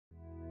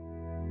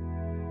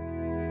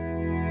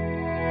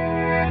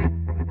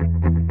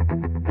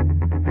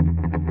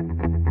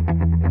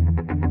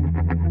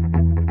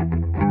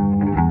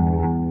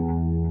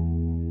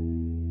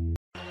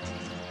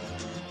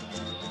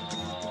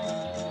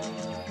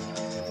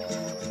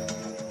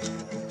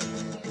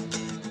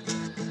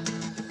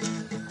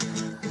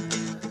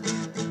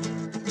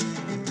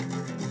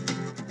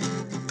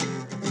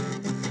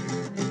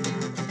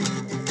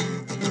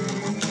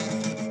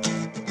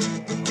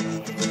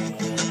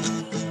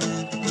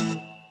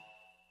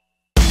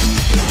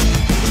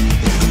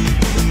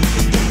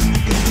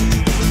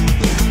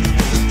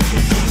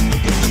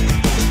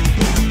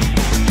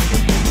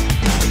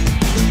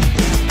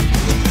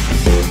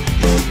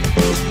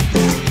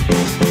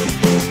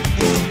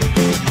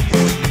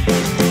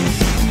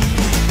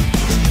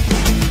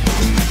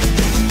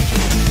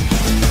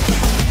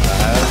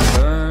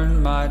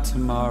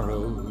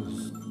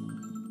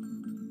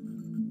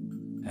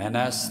And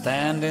I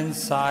stand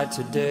inside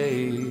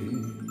today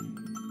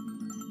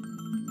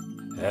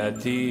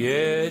at the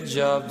edge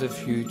of the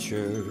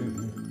future,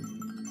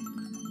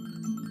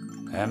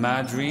 and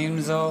my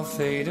dreams all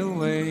fade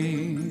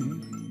away.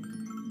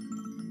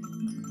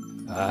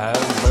 I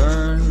have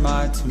burned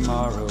my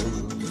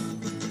tomorrows,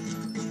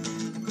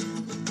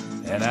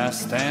 and I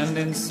stand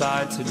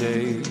inside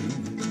today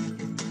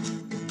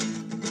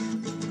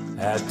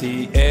at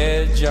the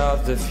edge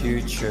of the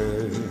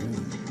future,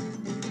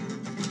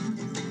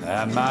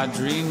 and my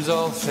dreams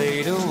all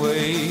fade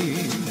away.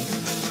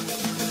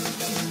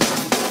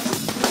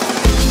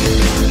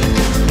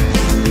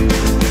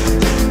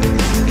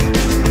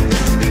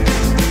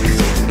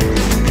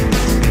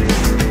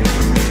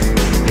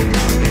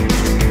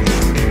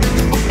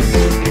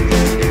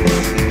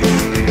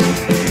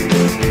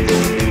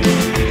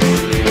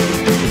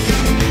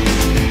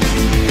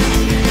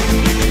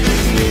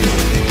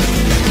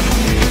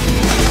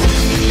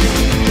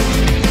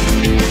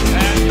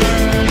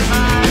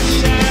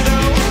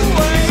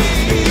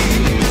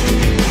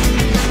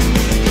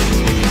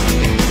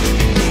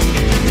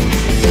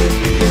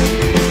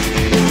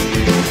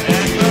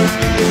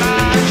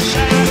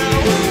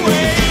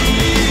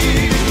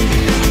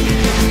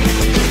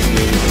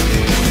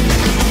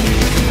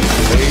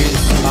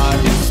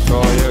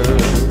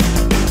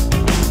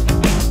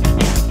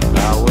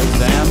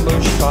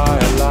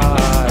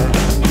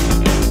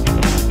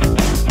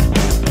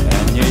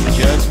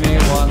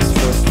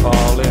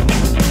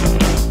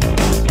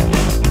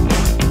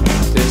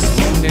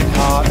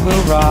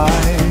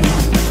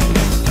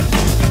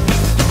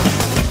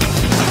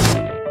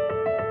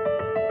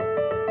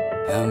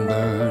 And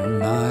burn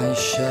my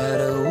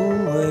shadow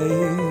away,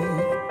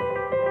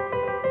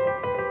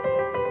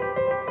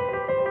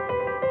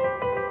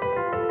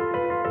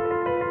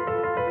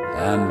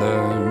 and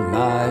burn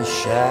my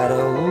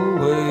shadow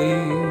away.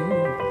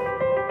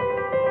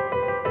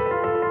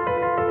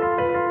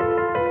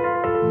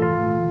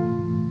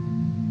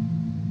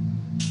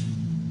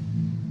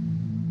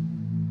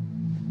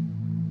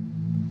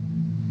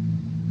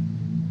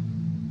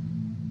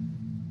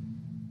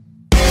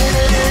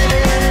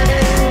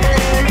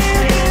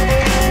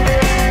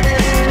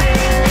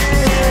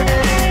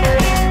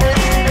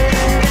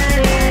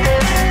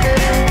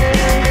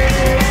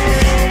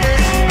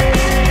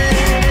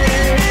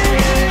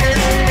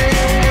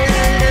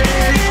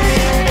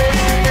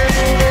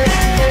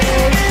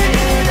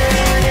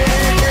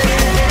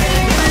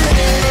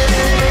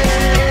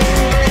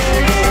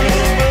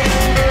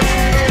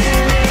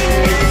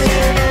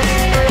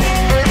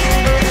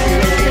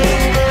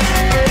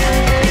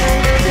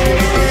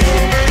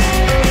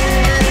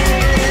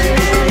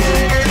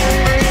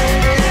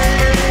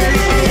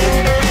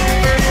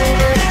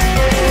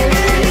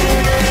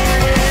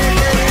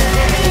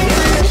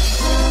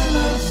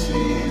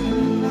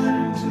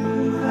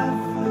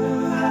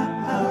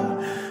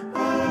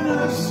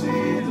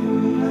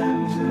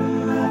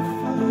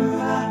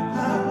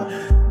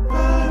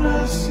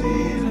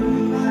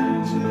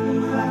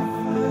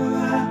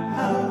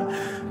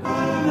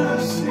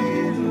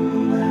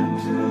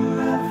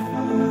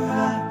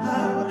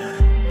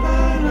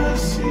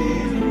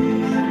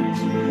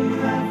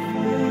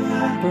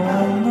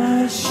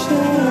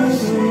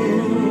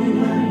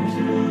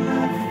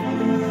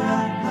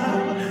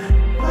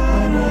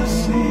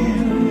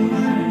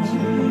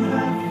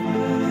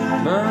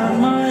 Burn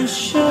my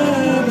shadow.